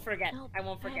forget. won't forget. I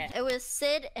won't forget. It was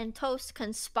Sid and Toast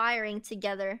conspiring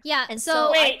together. Yeah, And so so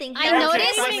I Wait, think I that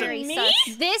noticed- was Listen. very Me?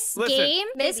 sus. This Listen. game,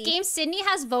 Maybe. Sydney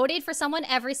has voted for someone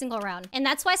every single round, and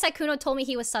that's why Sykkuno told me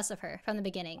he was sus of her from the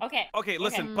beginning. Okay,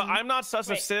 listen, but I'm not sus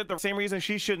of Sid the same reason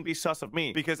she shouldn't be sus of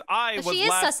me, because I was She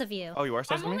is sus of you. Oh, you are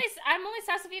sus of me? I'm only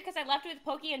sus of you because I left with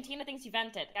Pokey and Tina thinks you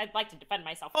vented. I'd like to defend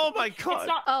myself. Oh my god.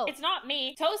 It's not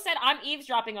me. Toe said I'm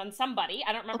eavesdropping on somebody.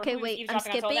 I don't remember who was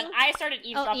eavesdropping on Toe. Then I started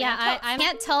eavesdropping on Toe. I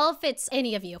can't tell if it's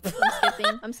any of you.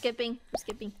 I'm skipping.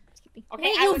 Okay,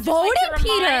 wait, you voted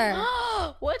Peter.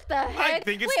 What the heck? I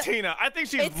think it's Tina. I think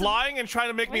she's lying and trying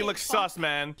to make me look sus,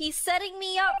 man. He's setting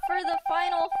me up for the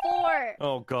final 4.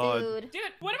 Oh god. Dude,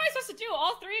 what am I supposed to do?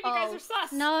 All 3 of you guys are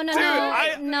sus. No.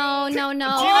 Dude, No.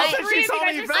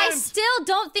 I still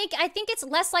don't think. I think it's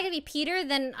less likely to be Peter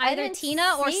than either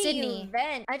Tina or Sydney.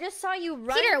 I just saw you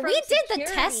run. Peter, from we security. did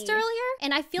the test earlier,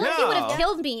 and I feel like you would have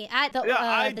killed me at the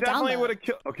I the definitely download. would have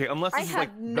killed. Okay, unless this is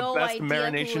like no the best idea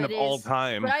marination who of it all is,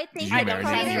 time. But I think Sid.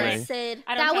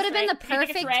 That would have been the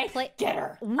perfect play. Get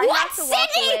her. What,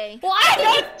 Sydney?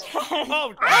 Why? Oh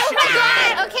my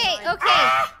god. Okay.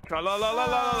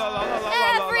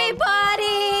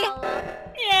 Everybody.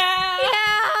 Yeah.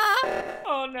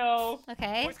 Oh no.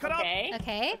 Okay. Okay.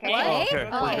 Okay.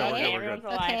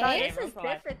 This is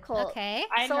difficult. Okay.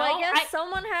 So I guess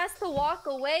someone has to walk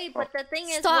away, but the thing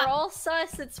is, we're all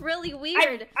sus. It's really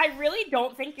weird. I really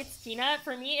don't think it's Tina.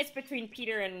 For me, it's between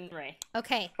Peter and Ray.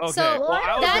 Okay. Okay. So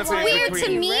Well, that's weird to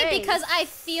me Ray. because I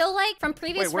feel like from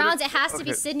previous Wait, where rounds did- it has to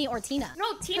be okay. Sydney or Tina. No,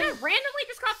 Tina randomly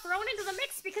just got thrown into the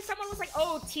mix because someone was like,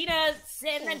 "Oh, Tina,"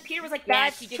 and then Peter was like, "Yeah,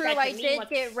 That's she did true. that to I me did once."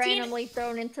 get randomly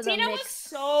thrown into the Tina was mix.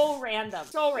 so random.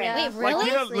 So random. Wait,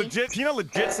 really? Like, Tina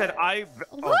legit said I.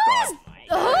 Who is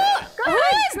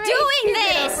doing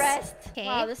this? Okay.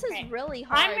 Wow, this is really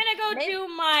hard. I'm gonna go do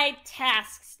my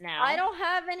tasks now. I don't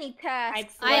have any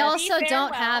tasks. I also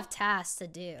don't have tasks to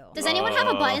do. Does anyone have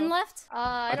a button left?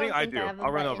 I think I do.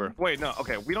 I'll run over. Wait, no.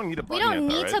 Okay, we don't need a We button. don't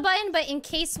need yet, to button, but in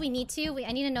case we need to,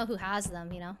 I need to know who has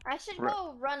them, you know? I should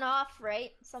go run off,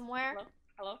 right? Somewhere.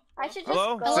 Hello? I should just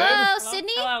Hello? go. Hello,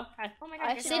 Sydney? Hello? Oh my god.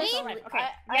 I you're should Sydney? so just- okay.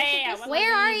 I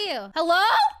Where are you? Hello?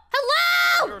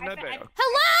 Hello? Hello? Hello?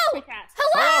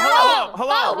 Hello?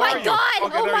 Hello? Oh Where my are you? god!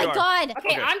 Okay, Oh there my you are. god! Okay,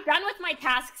 Okay. I'm done with my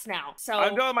tasks now. So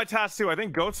I'm doing my tasks too. I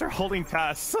think goats are holding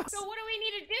tasks. So what do we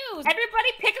need to do?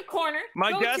 Everybody pick a corner.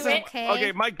 My go guess to is it,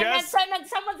 okay. My guess. and then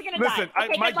someone's gonna Listen, die.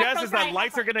 Okay, my good luck, guess don't is that die.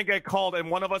 lights are gonna get called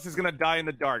and one of us is gonna die in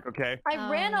the dark. Okay. I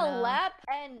ran a lap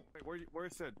and Wait,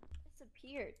 where's Sid?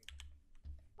 disappeared.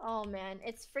 Oh man,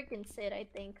 it's freaking Sid, I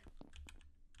think.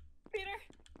 Peter.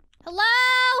 Hello?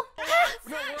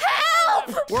 Help!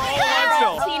 We're all alive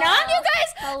still. Tina? You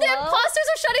guys, the imposters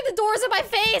are shutting the doors in my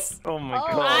face. Oh my Oh,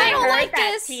 god. I don't heard like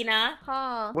that, this. Tina.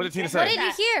 Huh. What did Tina What say? did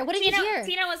you hear? What did you hear?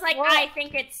 Tina was like, Well, I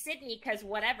think it's Sydney because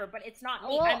whatever, but it's not me.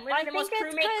 Well, I'm literally I the most think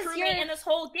it's crewmate 'cause you're- in this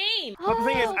whole game. But the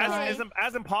thing is, okay.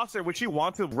 as imposter, would she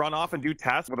want to run off and do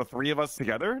tasks with the three of us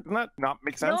together? Doesn't that not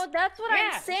make sense? No, that's what Yeah, I'm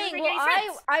it doesn't saying. make Well, any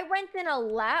sense. I went in a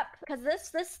lap because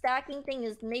this stacking thing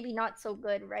is maybe not so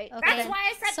good, right? Okay. That's why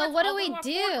I said So let's what do all we go on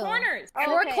do? 4 corners.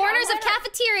 Four Okay, corners I'm of gonna-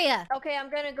 cafeteria. Okay, I'm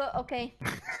gonna go. Okay.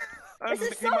 I'm This is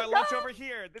eating so my lunch dumb. over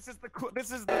here. This is the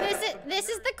This is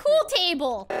the cool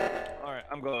table. All right,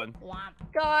 I'm going.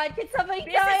 God, can somebody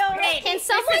This die is already? great. Can This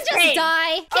someone is just great.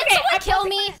 die? Can Okay, someone I'm kill closing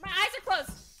me? My eyes are closed.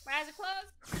 My eyes are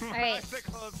closed. My right. eyes are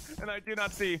closed, and I do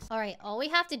not see. All right, all we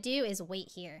have to do is wait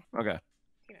here. Okay.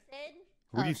 Sid?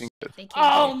 Who do you think it is? They came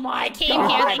Oh here. my They came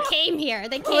here. They came here.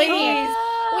 They came here.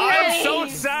 I'm so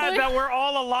sad that we're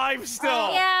all alive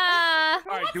still. Yeah.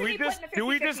 All right, do we just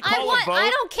I call want. a vote? I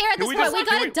don't care at Do this we point. just- We do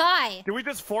gotta we- die. Do we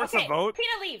just force Okay, a vote?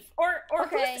 Peter leave. Or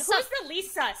Okay. who's the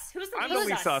least sus? Who's the I'm the least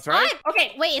least sus? sus, right?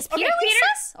 Okay. Wait, is Peter Okay, least Peter-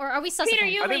 sus, or are we sus? Peter, of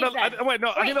him? you I think leave the, then. wait, no.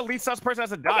 I think Wait. the least sus person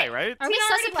has to die, right? Are we Tina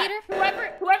sus already of left.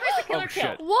 Peter? Whoever's the killer Oh,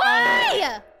 kill. shit.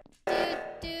 Why?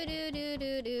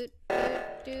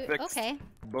 Do. Fixed. Okay.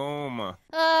 Boom.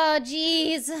 Oh,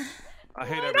 jeez. I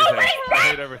hate everything. I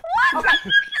hate everything.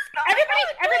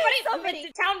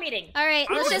 Everybody, town meeting. All right,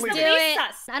 I'm let's just just do leaving. it.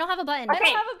 Sus. I don't have a button. I don't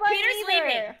Okay, have a button Peter's either.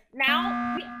 leaving.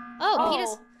 Now, Oh,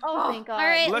 Peter's. Oh, thank God. All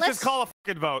right, Let's just call a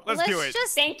fucking vote. Let's do it.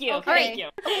 Just. thank you. Okay. Thank you.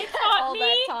 He taught All me.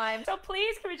 that time. So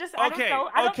please, can we just? Okay,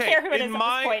 I don't care who it is in at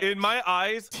my this point. in my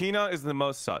eyes, Tina is the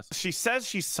most sus. She says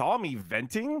she saw me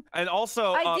venting, and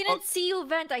also I didn't see you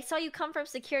vent. I saw you come from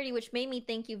security, which made me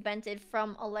think you vented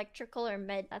from electrical or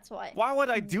med. That's why. why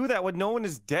would I do that when no one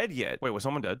is dead yet? Wait, was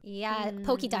someone dead? Yeah,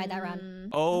 Pokey died that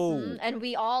round. Oh. And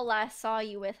we all last saw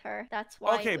you with her. That's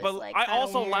why. Okay, it was but like, I kinda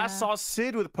also weird. last saw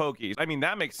Sid with Pokey. I mean,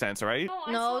 that makes sense, right?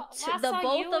 No, the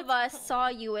both of us saw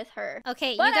you with her.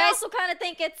 Okay, But you I guys also kind of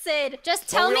think it's Sid. just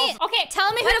tell we me. also- Okay, Tell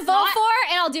me who let's to vote not- for,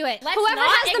 and I'll do it. Let's Whoever not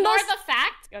has the ignore most. the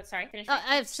fact Oh, sorry. Finish.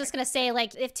 I was just gonna say,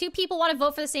 like, if two people want to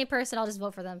vote for the same person, I'll just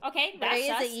vote for them. Okay, that's Ray,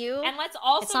 is it you? And let's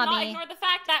also not not me. ignore the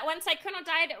fact that when Sykkuno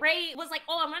died, Ray was like,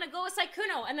 "Oh, I'm gonna go with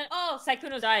Sykkuno," and then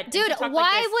Sykkuno died. Dude, Like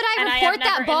why this. would I And report have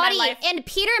that never in my body? life- And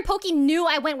Peter and Pokey knew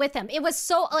I went with him. It was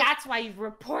so like. That's why you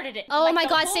reported it. Oh Like, my the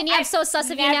God, whole- Sydney, I'm so sus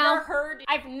of you now.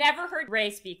 I've never heard Ray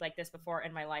speak like this before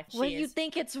in my life. What, you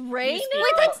think it's Ray? Wait,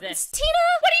 that's this. Tina.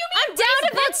 What do you mean? I'm down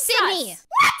to vote Sydney.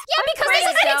 What? Yeah, because Ray's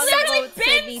this down doesn't to make vote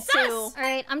sense. Sydney too. All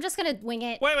right, I'm just gonna wing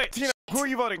it. Wait, Tina, who are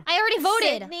you voting? I already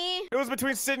voted. Sydney? It was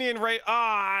between Sydney and Ray.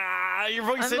 You're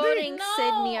voting I'm Sydney? voting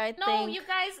Sydney, I No, think. you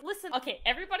guys, listen. Okay,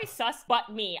 everybody's sus but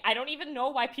me. I don't even know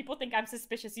why people think I'm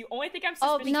suspicious. You only think I'm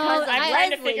suspicious because because I'm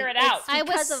trying to Leslie. figure it It's out.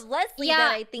 because of Leslie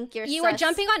that I think you're You sus. were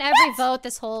jumping on every vote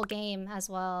this whole game as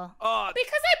well. Because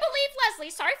I believe Leslie.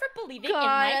 Sorry for believing in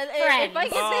my God, friend. if I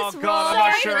get this God, wrong, I'm not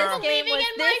if sure. this game Believing was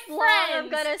in my this long, I'm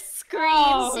friends. gonna scream.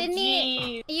 Oh,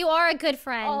 Sydney, you are a good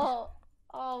friend.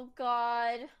 Oh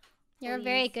God. You're a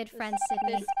very good friend,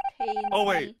 Sydney. This pains Oh,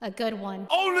 wait. me. A good one.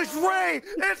 Oh, it's Ray!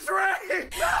 It's Ray!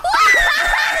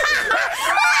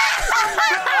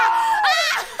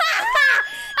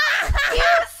 You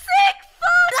sick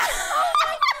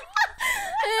fuck!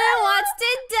 Who wants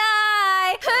to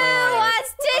die? Who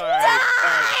wants to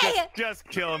die? Just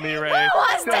kill me, Ray. Who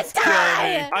wants to Just kill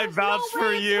die? me. I vouch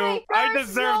for you. I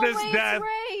deserve this death.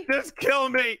 Just kill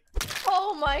me.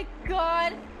 Oh my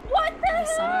God. What the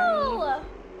hell?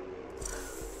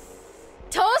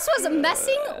 Toast was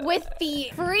messing with the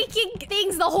freaking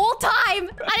things the whole time.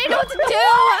 I didn't know what to do.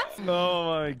 Oh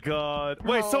my God.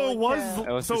 Wait, so it was. It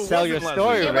was so to it sell your wasn't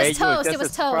story, Leslie. It Ray. was You were Toast. just It was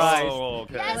as Toast. surprised. Oh,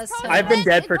 okay. It was Toast. I've been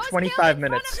dead for 25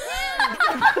 minutes. I'm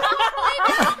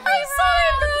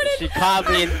sorry, Broden. She caught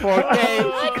me in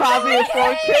 4K. She caught me in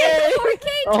 4K.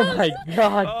 Oh my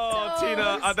God. Oh,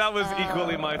 Tina, that was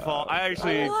equally my fault. I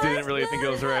actually didn't really think it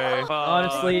was Ray.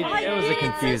 Honestly, it was a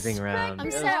confusing round. I'm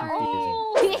It was sorry.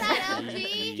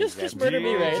 confusing. Just murder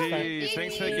me, Ray. It's fine. GG.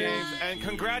 Thanks for the games. And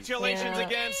congratulations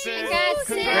again, Sid. Congrats,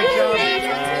 Sid. Great job.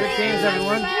 Good games,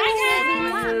 everyone.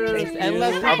 Thanks,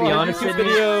 endless I'll be honest with you.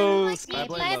 videos.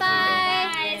 Bye-bye. Bye.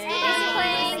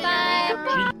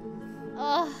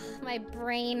 Oh, my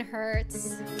brain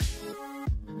hurts.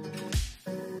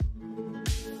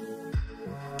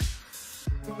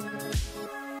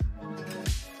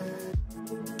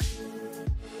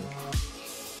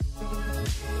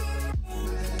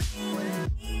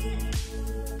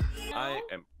 I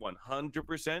am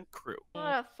 100% crew. What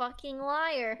a fucking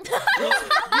liar.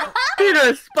 Peter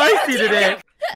is spicy today.